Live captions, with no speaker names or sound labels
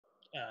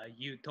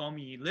you told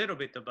me a little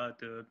bit about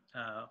the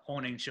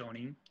Honen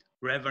Shonin,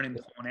 Reverend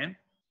Honen.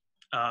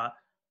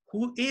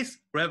 Who is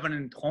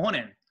Reverend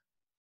Honen?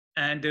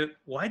 And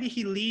why did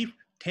he leave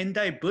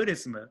Tendai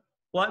Buddhism?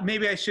 Well,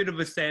 maybe I should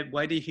have said,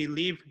 why did he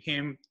leave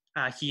him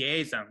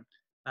Hieism,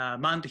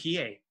 Mount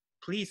Hiei?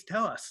 Please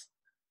tell us.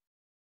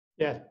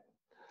 Yes.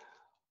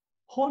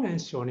 Honen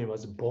Shonin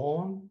was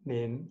born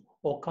in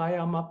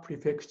Okayama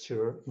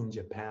Prefecture in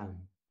Japan.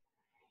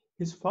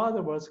 His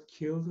father was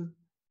killed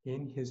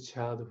in his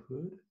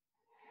childhood,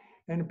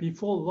 and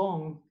before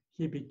long,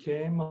 he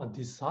became a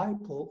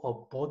disciple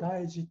of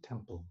Bodaiji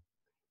Temple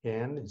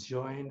and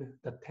joined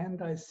the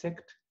Tendai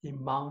sect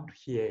in Mount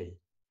Hiei.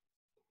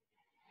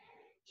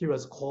 He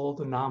was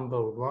called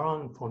number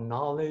one for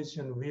knowledge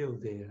and will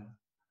there.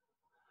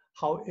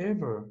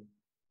 However,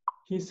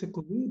 he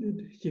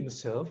secluded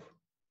himself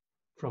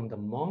from the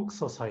monk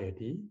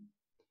society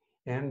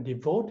and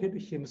devoted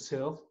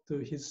himself to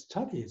his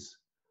studies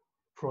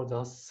for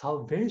the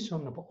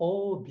salvation of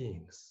all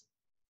beings.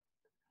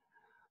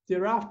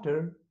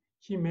 Thereafter,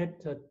 he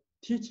met the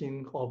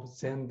teaching of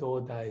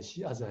Zendo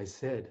Daishi, as I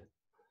said,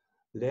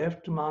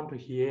 left Mount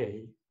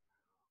Hiei,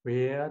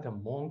 where the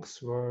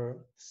monks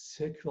were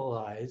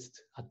secularized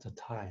at the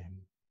time.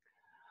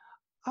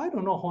 I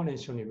don't know Honen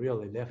Shonin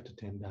really left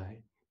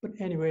Tendai, but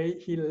anyway,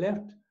 he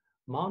left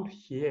Mount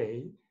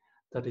Hiei,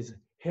 that is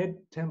head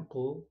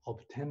temple of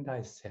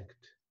Tendai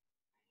sect.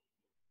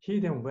 He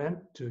then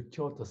went to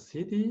Kyoto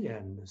City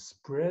and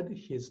spread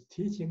his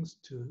teachings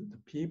to the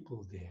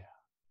people there.